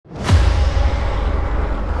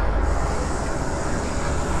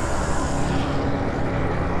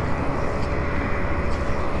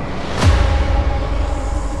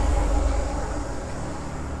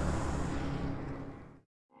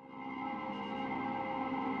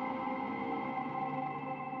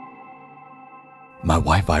My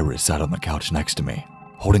wife Iris sat on the couch next to me,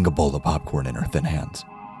 holding a bowl of popcorn in her thin hands.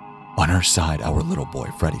 On her side, our little boy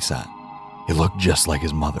Freddie sat. He looked just like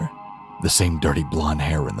his mother, the same dirty blonde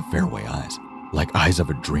hair and the fairway eyes, like eyes of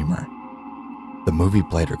a dreamer. The movie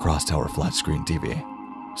played across our flat screen TV,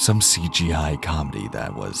 some CGI comedy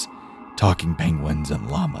that was talking penguins and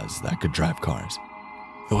llamas that could drive cars.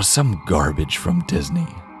 It was some garbage from Disney.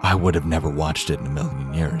 I would have never watched it in a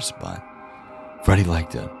million years, but Freddie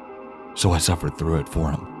liked it, so I suffered through it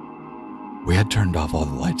for him. We had turned off all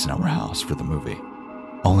the lights in our house for the movie.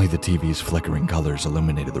 Only the TV's flickering colors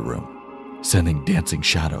illuminated the room, sending dancing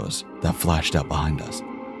shadows that flashed out behind us.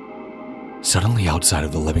 Suddenly, outside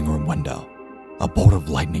of the living room window, a bolt of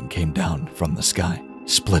lightning came down from the sky,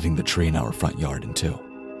 splitting the tree in our front yard in two.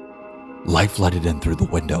 Light flooded in through the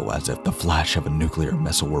window as if the flash of a nuclear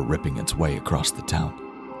missile were ripping its way across the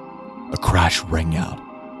town. A crash rang out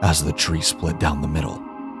as the tree split down the middle,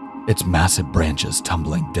 its massive branches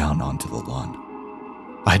tumbling down onto the lawn.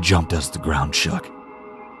 I jumped as the ground shook.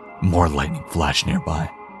 More lightning flashed nearby,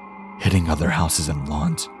 hitting other houses and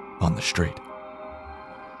lawns on the street.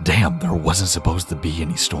 Damn, there wasn't supposed to be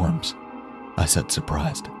any storms, I said,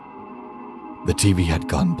 surprised. The TV had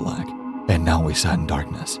gone black, and now we sat in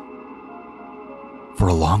darkness. For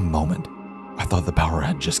a long moment, I thought the power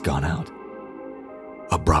had just gone out.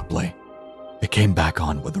 Abruptly, it came back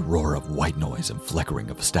on with a roar of white noise and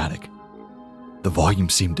flickering of static. The volume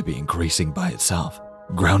seemed to be increasing by itself,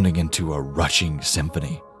 grounding into a rushing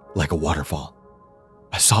symphony like a waterfall.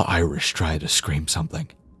 I saw Iris try to scream something,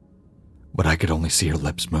 but I could only see her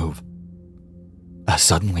lips move. As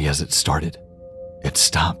suddenly as it started, it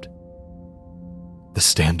stopped. The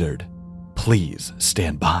standard "Please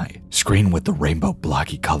stand by" screen with the rainbow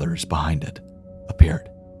blocky colors behind it appeared.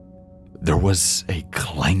 There was a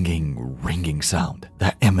clanging, ringing sound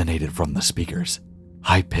that emanated from the speakers,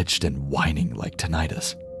 high-pitched and whining like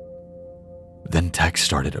tinnitus. Then text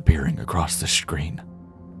started appearing across the screen.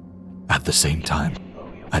 At the same time,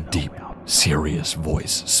 a deep, serious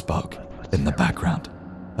voice spoke in the background,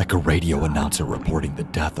 like a radio announcer reporting the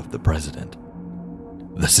death of the president.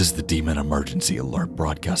 "This is the Demon Emergency Alert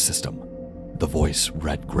Broadcast System," the voice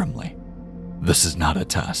read grimly. "This is not a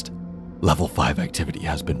test. Level 5 activity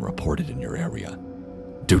has been reported in your area.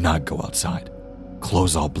 Do not go outside.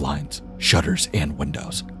 Close all blinds, shutters, and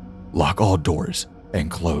windows. Lock all doors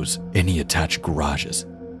and close any attached garages.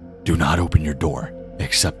 Do not open your door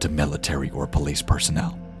except to military or police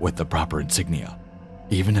personnel with the proper insignia.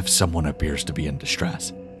 Even if someone appears to be in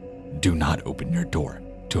distress, do not open your door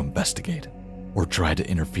to investigate or try to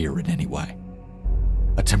interfere in any way.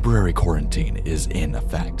 A temporary quarantine is in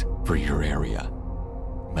effect for your area.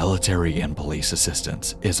 Military and police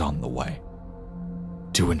assistance is on the way.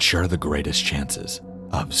 To ensure the greatest chances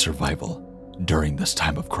of survival during this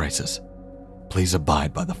time of crisis, please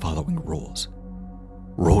abide by the following rules.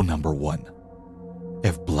 Rule number 1.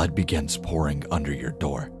 If blood begins pouring under your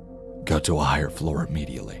door, go to a higher floor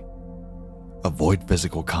immediately. Avoid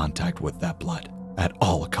physical contact with that blood at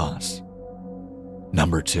all costs.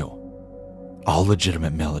 Number 2. All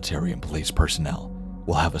legitimate military and police personnel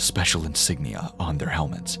will have a special insignia on their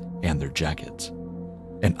helmets and their jackets,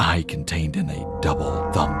 an eye contained in a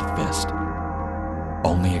double-thumbed fist.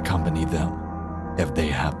 Only accompany them if they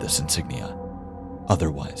have this insignia.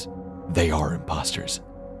 Otherwise, they are imposters.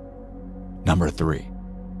 Number 3.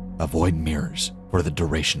 Avoid mirrors for the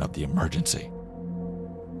duration of the emergency.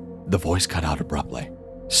 The voice cut out abruptly,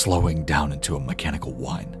 slowing down into a mechanical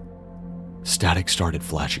whine. Static started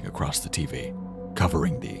flashing across the TV,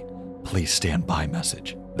 covering the "Please stand by"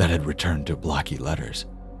 message that had returned to blocky letters.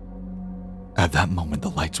 At that moment, the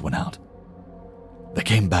lights went out. They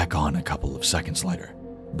came back on a couple of seconds later,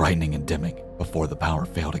 brightening and dimming before the power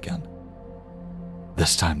failed again.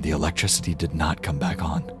 This time, the electricity did not come back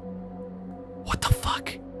on. "What the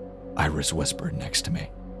fuck?" Iris whispered next to me,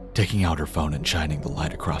 taking out her phone and shining the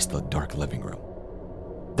light across the dark living room.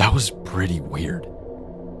 "That was pretty weird.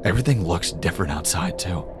 Everything looks different outside,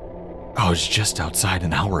 too. I was just outside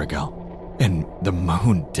an hour ago, and the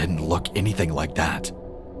moon didn't look anything like that."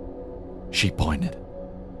 She pointed.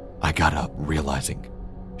 I got up, realizing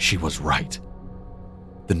she was right.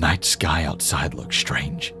 The night sky outside looked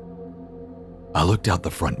strange. I looked out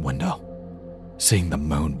the front window, seeing the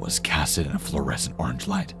moon was casted in a fluorescent orange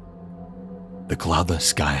light. The cloudless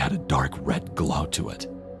sky had a dark red glow to it,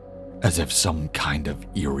 as if some kind of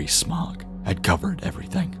eerie smog had covered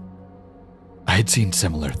everything. I had seen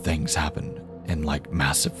similar things happen in like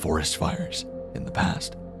massive forest fires in the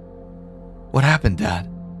past. "What happened, Dad?"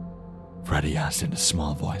 Freddie asked in a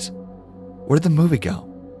small voice. "Where'd the movie go?"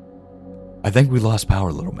 "I think we lost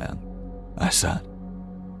power, little man," I said,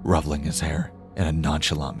 ruffling his hair in a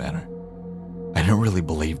nonchalant manner. I didn't really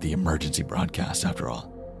believe the emergency broadcast after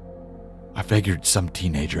all. I figured some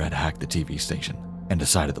teenager had hacked the TV station and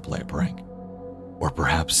decided to play a prank. Or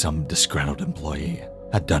perhaps some disgruntled employee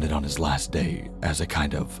had done it on his last day as a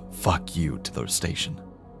kind of fuck you to the station.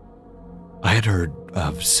 I had heard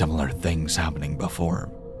of similar things happening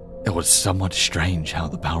before. It was somewhat strange how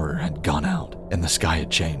the power had gone out and the sky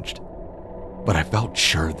had changed, but I felt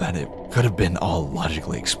sure that it could have been all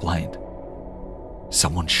logically explained.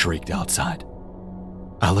 Someone shrieked outside.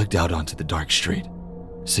 I looked out onto the dark street,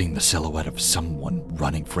 seeing the silhouette of someone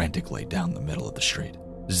running frantically down the middle of the street,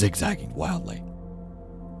 zigzagging wildly.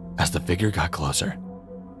 As the figure got closer,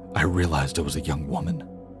 I realized it was a young woman.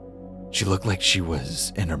 She looked like she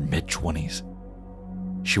was in her mid-20s.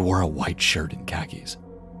 She wore a white shirt and khakis.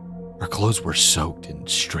 Her clothes were soaked in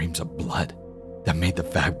streams of blood that made the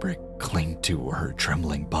fabric cling to her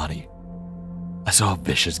trembling body. I saw a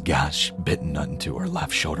vicious gash bitten into her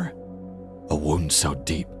left shoulder, a wound so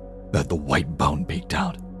deep that the white bone peeked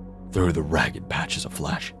out through the ragged patches of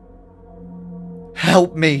flesh.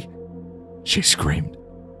 "Help me!" she screamed,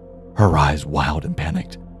 her eyes wild and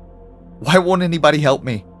panicked. "Why won't anybody help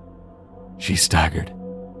me?" She staggered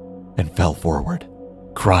and fell forward,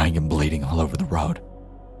 crying and bleeding all over the road.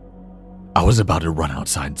 I was about to run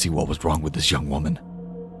outside and see what was wrong with this young woman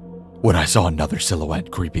when I saw another silhouette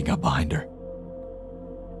creeping up behind her.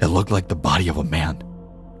 It looked like the body of a man,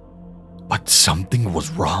 but something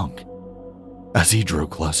was wrong. As he drew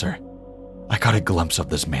closer, I caught a glimpse of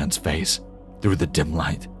this man's face through the dim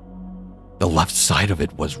light. The left side of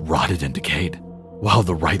it was rotted and decayed, while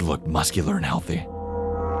the right looked muscular and healthy.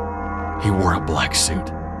 He wore a black suit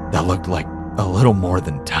that looked like a little more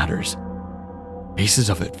than tatters. Pieces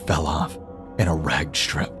of it fell off in a ragged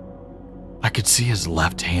strip. I could see his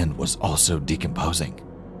left hand was also decomposing.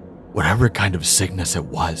 Whatever kind of sickness it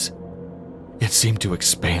was, it seemed to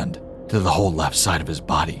expand to the whole left side of his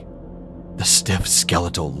body. The stiff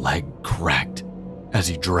skeletal leg cracked as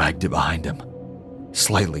he dragged it behind him,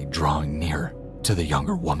 slightly drawing near to the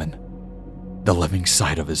younger woman. The living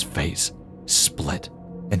side of his face split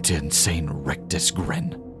into insane rictus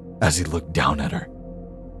grin as he looked down at her.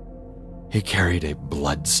 He carried a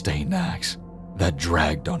blood-stained axe that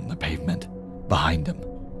dragged on the pavement behind him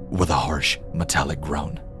with a harsh metallic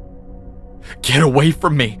groan. "Get away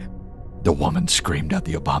from me!" the woman screamed at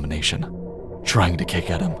the abomination, trying to kick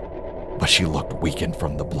at him, but she looked weakened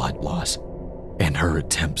from the blood loss, and her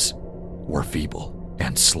attempts were feeble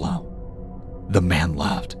and slow. The man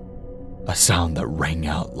laughed, a sound that rang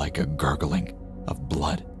out like a gurgling of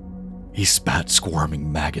blood. He spat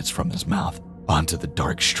squirming maggots from his mouth onto the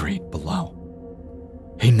dark street below.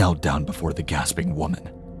 He knelt down before the gasping woman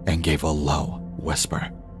and gave a low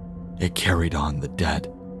whisper. It carried on the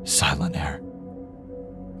dead, silent air.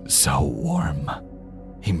 "So warm,"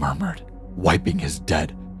 he murmured, wiping his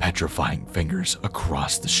dead, petrifying fingers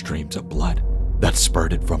across the streams of blood that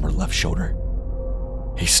spurted from her left shoulder.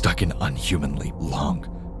 He stuck an unhumanly long,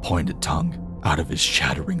 pointed tongue out of his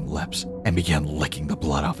chattering lips and began licking the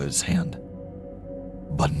blood off his hand.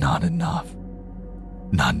 But not enough.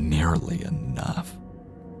 Not nearly enough.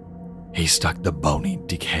 He stuck the bony,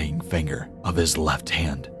 decaying finger of his left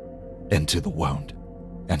hand into the wound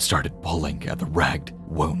and started pulling at the ragged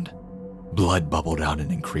wound. Blood bubbled out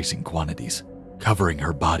in increasing quantities, covering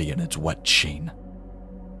her body in its wet sheen.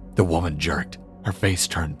 The woman jerked, her face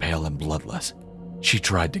turned pale and bloodless. She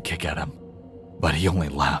tried to kick at him, but he only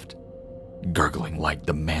laughed, gurgling like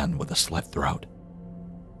the man with a slit throat.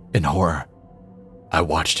 In horror, I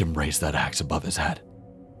watched him raise that axe above his head.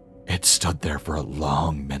 It stood there for a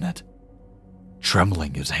long minute,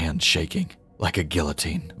 trembling, his hand shaking like a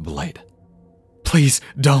guillotine blade. "Please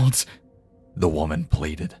don't," the woman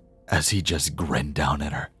pleaded as he just grinned down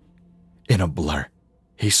at her. In a blur,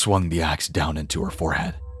 he swung the axe down into her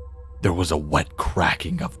forehead. There was a wet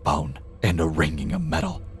cracking of bone and a ringing of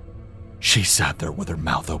metal. She sat there with her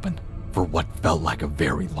mouth open for what felt like a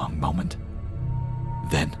very long moment.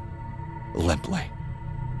 Then, limply,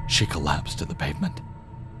 she collapsed to the pavement.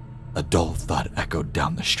 A dull thud echoed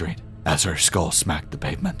down the street as her skull smacked the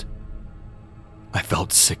pavement. I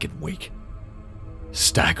felt sick and weak.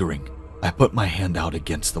 Staggering, I put my hand out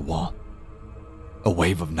against the wall. A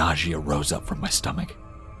wave of nausea rose up from my stomach.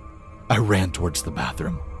 I ran towards the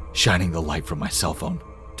bathroom, shining the light from my cell phone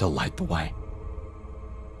to light the way.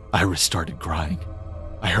 Iris started crying.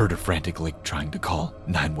 I heard her frantically trying to call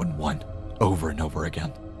 911 over and over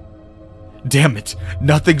again. "Damn it,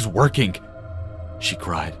 nothing's working," she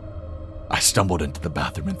cried. I stumbled into the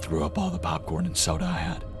bathroom and threw up all the popcorn and soda I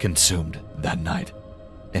had consumed that night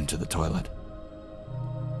into the toilet.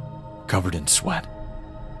 Covered in sweat,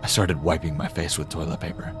 I started wiping my face with toilet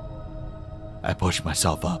paper. I pushed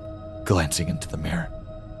myself up, glancing into the mirror.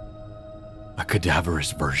 A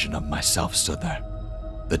cadaverous version of myself stood there,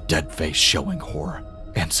 the dead face showing horror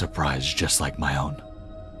and surprise just like my own.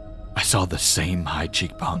 I saw the same high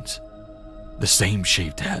cheekbones, the same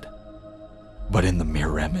shaved head, but in the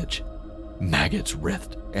mirror image, maggots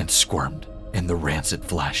writhed and squirmed in the rancid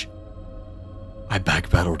flesh. I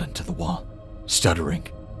backpedaled into the wall, stuttering,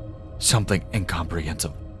 something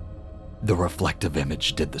incomprehensible. The reflective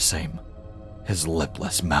image did the same. His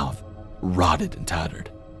lipless mouth rotted and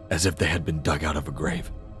tattered, as if they had been dug out of a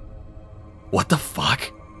grave. "What the fuck?"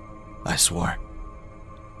 I swore,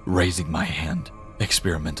 raising my hand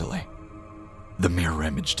experimentally. The mirror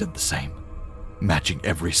image did the same, matching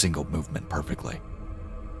every single movement perfectly.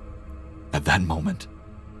 At that moment,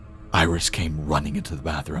 Iris came running into the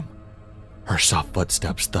bathroom, her soft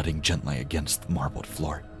footsteps thudding gently against the marbled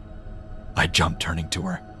floor. I jumped, turning to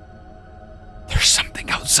her. "There's something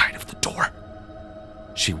outside of the door,"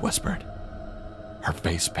 she whispered, her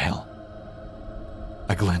face pale.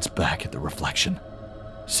 I glanced back at the reflection,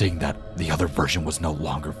 seeing that the other version was no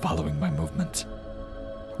longer following my movements.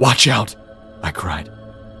 "Watch out!" I cried,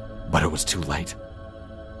 but it was too late.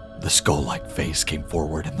 The skull-like face came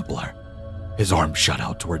forward in the blur. His arm shot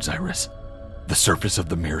out towards Iris. The surface of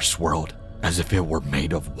the mirror swirled as if it were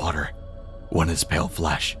made of water when his pale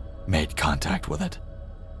flesh made contact with it.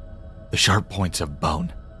 The sharp points of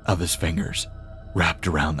bone of his fingers wrapped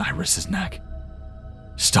around Iris's neck.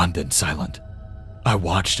 Stunned and silent, I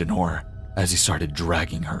watched in horror as he started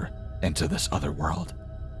dragging her into this other world.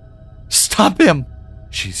 "Stop him!"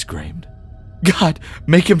 she screamed. "God,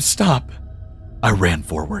 make him stop!" I ran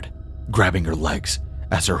forward, grabbing her legs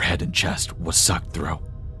as her head and chest was sucked through.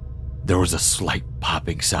 There was a slight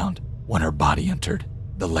popping sound when her body entered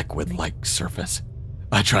the liquid-like surface.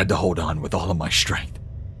 I tried to hold on with all of my strength,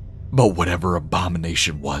 but whatever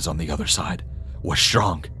abomination was on the other side was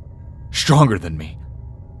strong, stronger than me.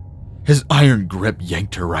 His iron grip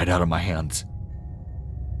yanked her right out of my hands.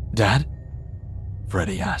 "Dad?"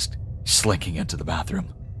 Freddy asked, slinking into the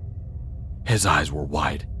bathroom. His eyes were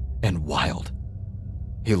wide and wild.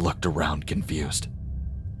 He looked around confused.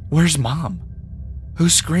 "Where's Mom?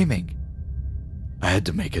 Who's screaming?" I had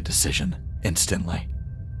to make a decision instantly.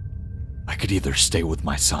 I could either stay with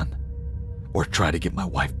my son or try to get my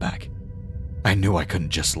wife back. I knew I couldn't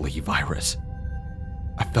just leave Iris.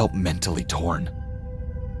 I felt mentally torn.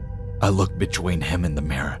 I looked between him and the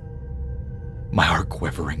mirror, my heart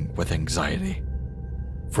quivering with anxiety.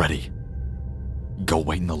 "Freddy, go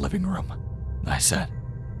wait in the living room," I said.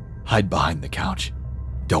 "Hide behind the couch.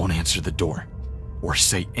 Don't answer the door or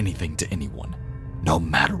say anything to anyone, no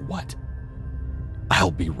matter what.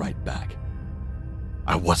 I'll be right back."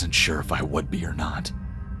 I wasn't sure if I would be or not.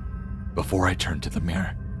 Before I turned to the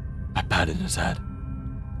mirror, I patted his head.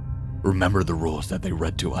 "Remember the rules that they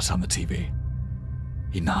read to us on the TV?"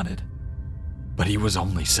 He nodded. But he was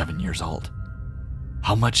only 7 years old.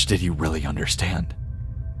 How much did he really understand?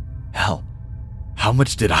 Hell, how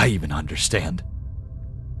much did I even understand?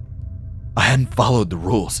 I hadn't followed the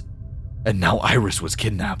rules, and now Iris was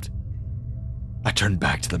kidnapped. I turned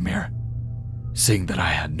back to the mirror, seeing that I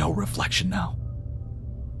had no reflection now.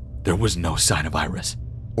 There was no sign of Iris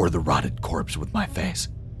or the rotted corpse with my face.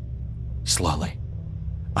 Slowly,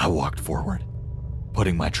 I walked forward,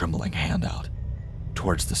 putting my trembling hand out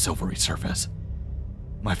towards the silvery surface.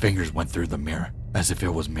 My fingers went through the mirror as if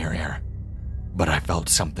it was mere air, but I felt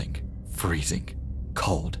something freezing,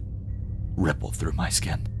 cold, ripple through my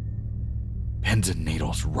skin. Pins and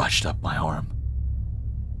needles rushed up my arm.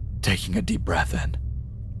 Taking a deep breath in,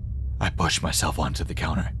 I pushed myself onto the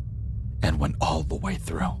counter and went all the way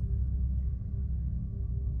through.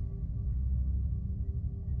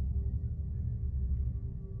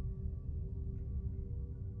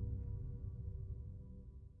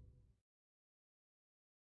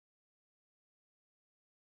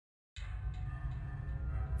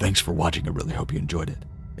 Thanks for watching. I really hope you enjoyed it.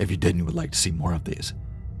 If you did and you would like to see more of these,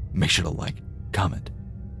 make sure to like, comment,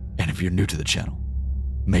 and if you're new to the channel,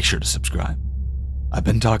 make sure to subscribe. I've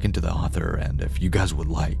been talking to the author, and if you guys would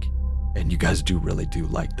like, and you guys really do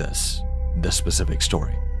like this specific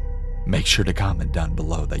story, make sure to comment down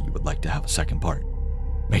below that you would like to have a second part.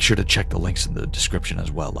 Make sure to check the links in the description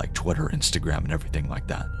as well, like Twitter, Instagram, and everything like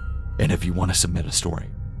that. And if you want to submit a story,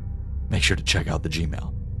 make sure to check out the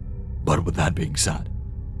Gmail. But with that being said,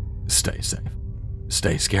 stay safe,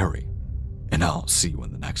 stay scary, and I'll see you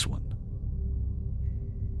in the next one.